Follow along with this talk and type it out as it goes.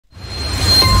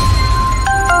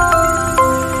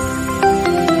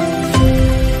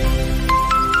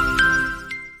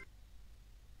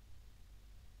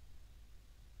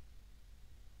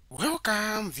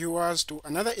Welcome viewers to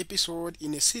another episode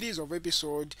in a series of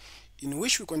episodes in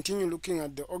which we continue looking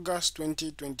at the August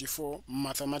 2024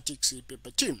 Mathematics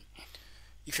Paper 2.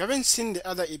 If you haven't seen the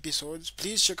other episodes,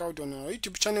 please check out on our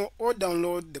YouTube channel or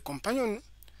download the companion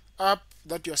app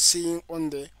that you are seeing on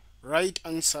the right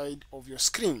hand side of your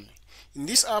screen. In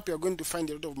this app you are going to find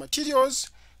a lot of materials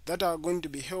that are going to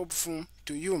be helpful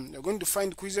to you. You're going to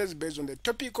find quizzes based on the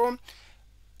topical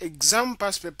exam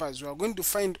past papers. We are going to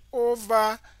find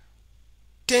over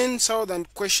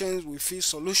 10,000 questions with free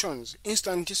solutions,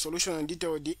 instant solution and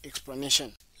detailed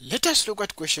explanation. Let us look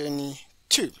at question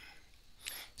 2.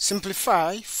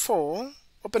 Simplify 4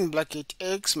 open bracket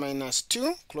x minus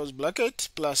 2 close bracket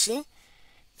plus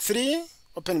 3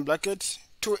 open bracket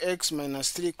 2x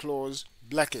minus 3 close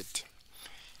bracket.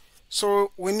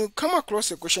 So when you come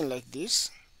across a question like this,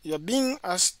 you are being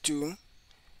asked to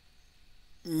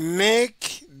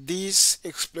make this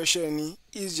expression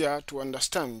easier to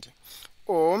understand,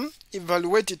 or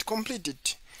evaluate it, complete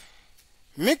it,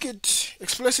 make it,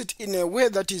 express it in a way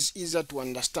that is easier to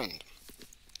understand.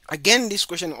 Again, this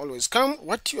question always comes.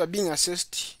 What you are being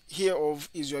assessed here of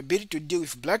is your ability to deal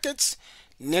with brackets,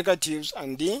 negatives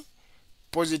and the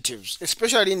positives,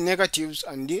 especially negatives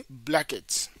and the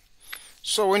brackets.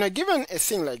 So when you're given a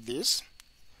thing like this,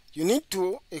 you need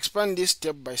to expand this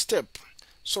step by step.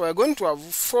 So we're going to have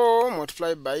 4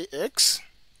 multiplied by x.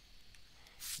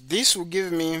 This will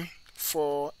give me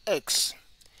 4x.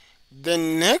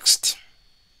 Then next,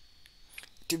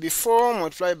 it will be 4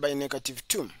 multiplied by negative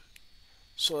 2.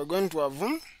 So we're going to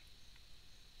have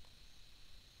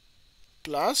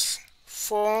plus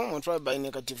 4 multiplied by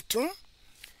negative 2.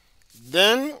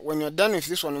 Then when you're done with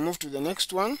this one, we move to the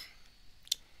next one.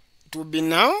 It will be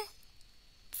now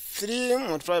 3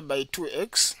 multiplied by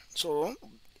 2x. So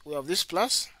we have this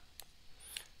plus.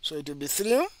 So it will be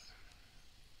 3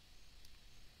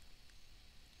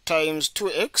 times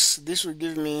 2x. This will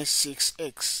give me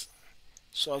 6x.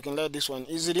 So I can write this one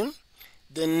easily.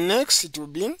 Then next it will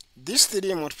be this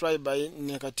 3 multiplied by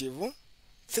negative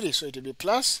 3. So it will be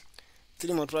plus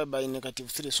 3 multiplied by negative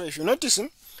 3. So if you notice,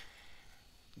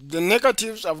 the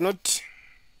negatives have not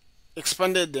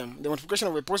expanded them. The multiplication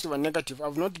of a positive and negative, I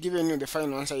have not given you the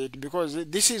final answer yet, because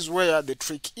this is where the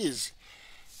trick is.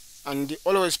 And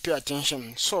always pay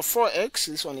attention. So 4x,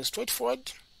 this one is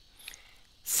straightforward.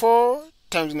 4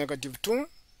 times negative 2.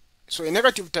 So a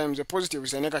negative times a positive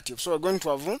is a negative. So we're going to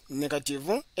have negative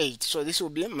 8. So this will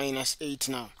be minus 8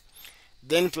 now.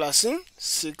 Then plus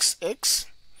 6x.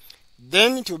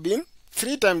 Then it will be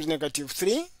 3 times negative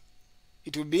 3.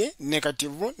 It will be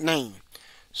negative 9.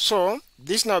 So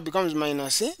this now becomes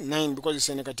minus 9 because it's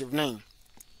a negative 9.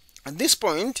 At this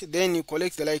point, then you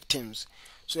collect the like terms.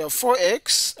 So you have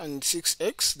 4x and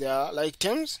 6x, they are like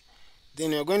terms.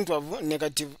 Then you're going to have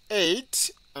negative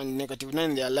 8 and negative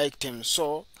 9, they are like terms.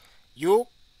 So you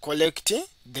collect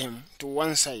them to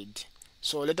one side.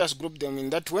 So let us group them in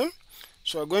that way.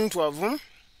 So we're going to have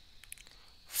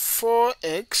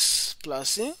 4x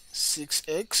plus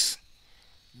 6x.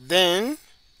 Then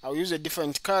I'll use a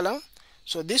different color.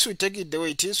 So this will take it the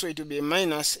way it is. So it will be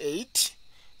minus 8.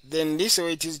 Then this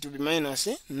way it is to be minus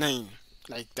 9,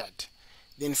 like that.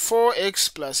 Then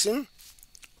 4x plus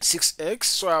 6x.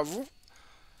 So I have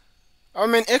how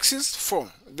many x's?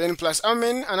 4. Then plus how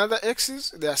many another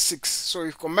x's? There are 6. So if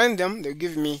you combine them, they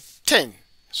give me 10.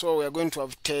 So we are going to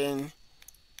have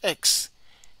 10x.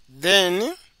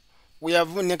 Then we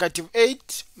have negative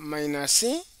 8 minus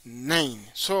 9.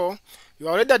 So you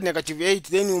are already at negative 8.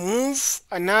 Then you move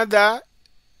another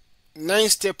 9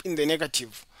 step in the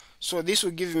negative. So this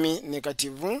will give me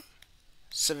negative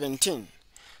 17.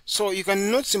 So you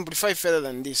cannot simplify further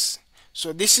than this.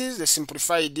 So this is the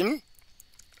simplified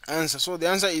answer. So the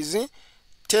answer is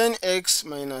 10x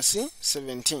minus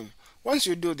 17. Once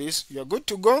you do this, you are good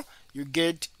to go. You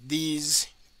get these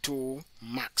 2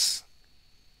 marks.